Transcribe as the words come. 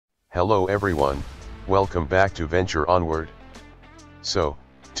Hello everyone, welcome back to Venture Onward. So,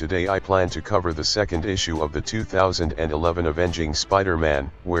 today I plan to cover the second issue of the 2011 Avenging Spider-Man,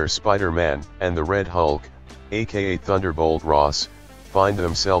 where Spider-Man and the Red Hulk, aka Thunderbolt Ross, find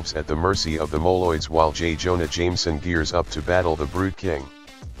themselves at the mercy of the Moloids while J. Jonah Jameson gears up to battle the Brute King.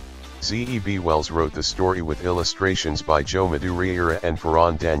 Z.E.B. Wells wrote the story with illustrations by Joe Madureira and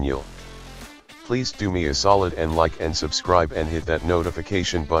Ferran Daniel. Please do me a solid and like and subscribe and hit that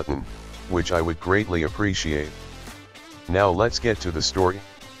notification button, which I would greatly appreciate. Now let's get to the story.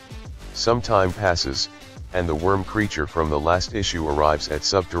 Some time passes, and the worm creature from the last issue arrives at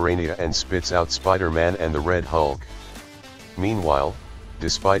Subterranea and spits out Spider-Man and the Red Hulk. Meanwhile,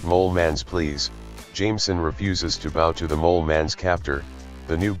 despite Mole Man's pleas, Jameson refuses to bow to the Mole Man's captor,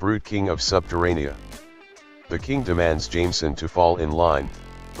 the new Brute King of Subterranea. The king demands Jameson to fall in line,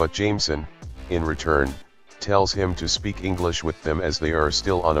 but Jameson, in return, tells him to speak English with them as they are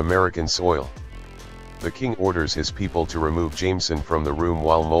still on American soil. The king orders his people to remove Jameson from the room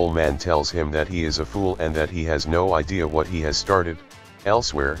while Mole Man tells him that he is a fool and that he has no idea what he has started.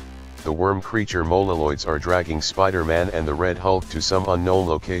 Elsewhere, the worm creature Moloids are dragging Spider-Man and the Red Hulk to some unknown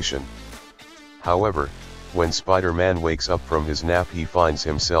location. However, when Spider-Man wakes up from his nap, he finds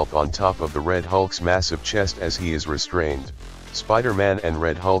himself on top of the Red Hulk's massive chest as he is restrained. Spider-Man and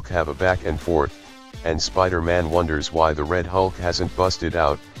Red Hulk have a back and forth, and Spider-Man wonders why the Red Hulk hasn't busted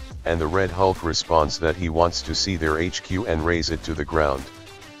out, and the Red Hulk responds that he wants to see their HQ and raze it to the ground.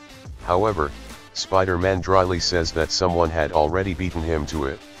 However, Spider-Man dryly says that someone had already beaten him to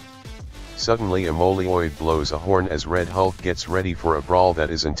it. Suddenly a Moloid blows a horn as Red Hulk gets ready for a brawl that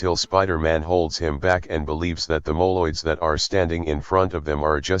is until Spider-Man holds him back and believes that the Moloids that are standing in front of them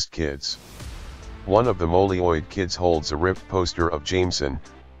are just kids. One of the Moloid kids holds a ripped poster of Jameson,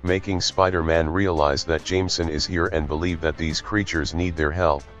 making Spider-Man realize that Jameson is here and believe that these creatures need their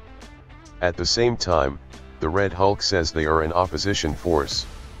help. At the same time, the Red Hulk says they are an opposition force.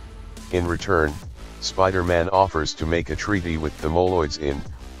 In return, Spider-Man offers to make a treaty with the Moloids in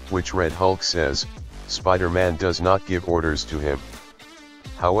which Red Hulk says, Spider-Man does not give orders to him.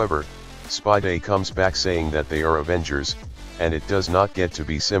 However, Spidey comes back saying that they are Avengers, and it does not get to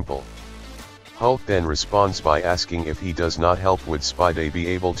be simple. Hulk then responds by asking if he does not help, would Spidey be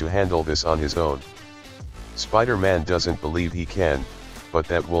able to handle this on his own. Spider-Man doesn't believe he can, but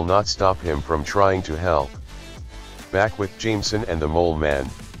that will not stop him from trying to help. Back with Jameson and the Mole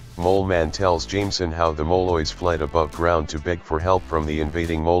Man tells Jameson how the Moloids fled above ground to beg for help from the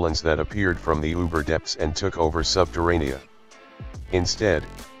invading Molans that appeared from the Uber depths and took over Subterranea. Instead,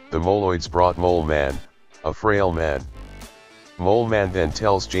 the Moloids brought Mole Man, a frail man. Mole Man then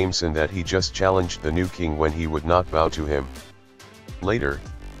tells Jameson that he just challenged the new king when he would not bow to him. Later,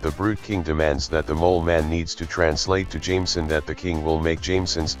 the Brute King demands that the Mole Man needs to translate to Jameson that the king will make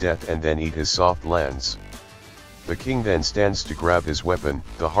Jameson's death and then eat his soft lands. The king then stands to grab his weapon,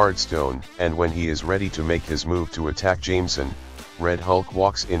 the Hardstone, and when he is ready to make his move to attack Jameson, Red Hulk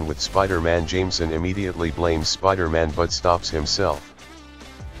walks in with Spider-Man. Jameson immediately blames Spider-Man but stops himself.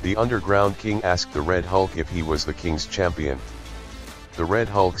 The Underground King asked the Red Hulk if he was the king's champion. The Red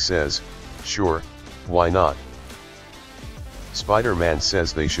Hulk says, sure, why not? Spider-Man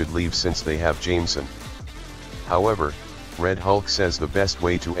says they should leave since they have Jameson. However, Red Hulk says the best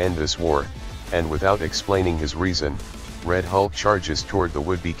way to end this war, and without explaining his reason, Red Hulk charges toward the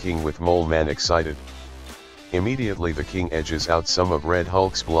would-be king with Mole Man excited. Immediately the king edges out some of Red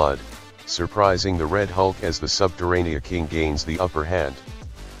Hulk's blood, surprising the Red Hulk as the Subterranea king gains the upper hand.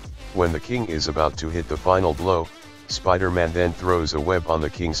 When the king is about to hit the final blow, Spider-Man then throws a web on the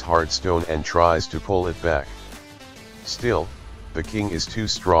king's Hardstone and tries to pull it back. Still, the king is too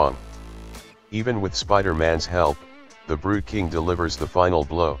strong. Even with Spider-Man's help, the Brute King delivers the final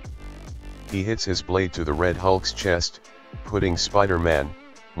blow. He hits his blade to the Red Hulk's chest, putting Spider-Man,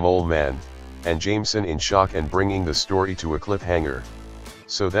 Mole Man, and Jameson in shock and bringing the story to a cliffhanger.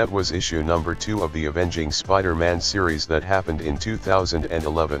 So that was issue number 2 of the Avenging Spider-Man series that happened in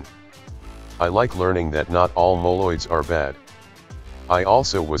 2011. I like learning that not all Moloids are bad. I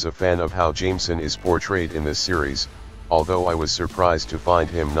also was a fan of how Jameson is portrayed in this series, although I was surprised to find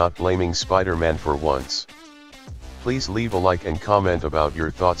him not blaming Spider-Man for once. Please leave a like and comment about your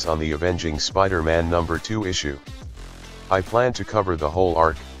thoughts on the Avenging Spider-Man number 2 issue. I plan to cover the whole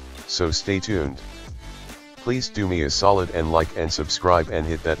arc, so stay tuned. Please do me a solid and like and subscribe and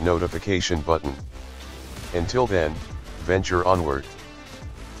hit that notification button. Until then, venture onward.